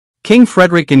King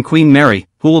Frederik and Queen Mary,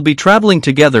 who will be traveling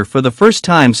together for the first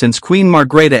time since Queen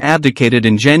Margrethe abdicated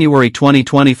in January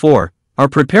 2024, are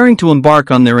preparing to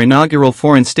embark on their inaugural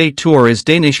foreign state tour as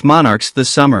Danish monarchs this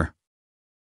summer.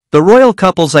 The royal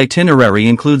couple's itinerary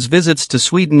includes visits to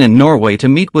Sweden and Norway to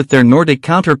meet with their Nordic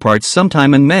counterparts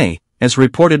sometime in May, as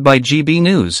reported by GB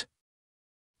News.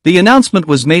 The announcement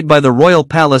was made by the Royal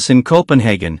Palace in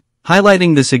Copenhagen,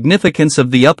 highlighting the significance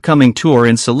of the upcoming tour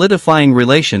in solidifying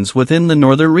relations within the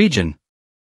northern region.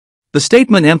 The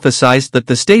statement emphasized that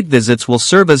the state visits will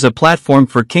serve as a platform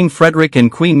for King Frederik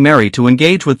and Queen Mary to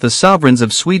engage with the sovereigns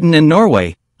of Sweden and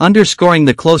Norway, underscoring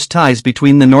the close ties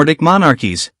between the Nordic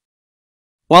monarchies.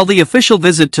 While the official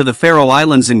visit to the Faroe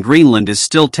Islands and Greenland is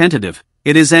still tentative,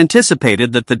 it is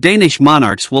anticipated that the Danish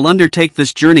monarchs will undertake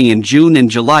this journey in June and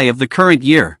July of the current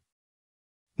year.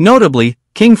 Notably,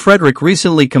 King Frederik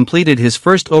recently completed his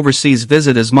first overseas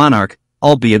visit as monarch,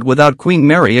 albeit without Queen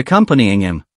Mary accompanying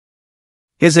him.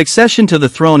 His accession to the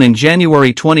throne in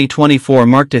January 2024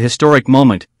 marked a historic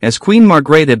moment, as Queen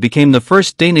Margrethe became the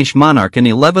first Danish monarch in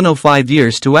 1105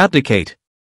 years to abdicate.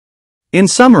 In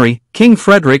summary, King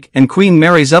Frederik and Queen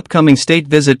Mary's upcoming state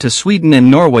visit to Sweden and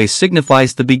Norway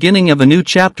signifies the beginning of a new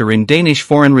chapter in Danish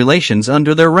foreign relations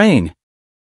under their reign.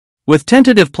 With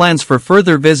tentative plans for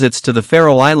further visits to the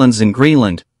Faroe Islands and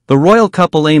Greenland, the royal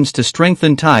couple aims to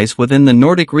strengthen ties within the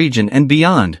Nordic region and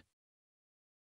beyond.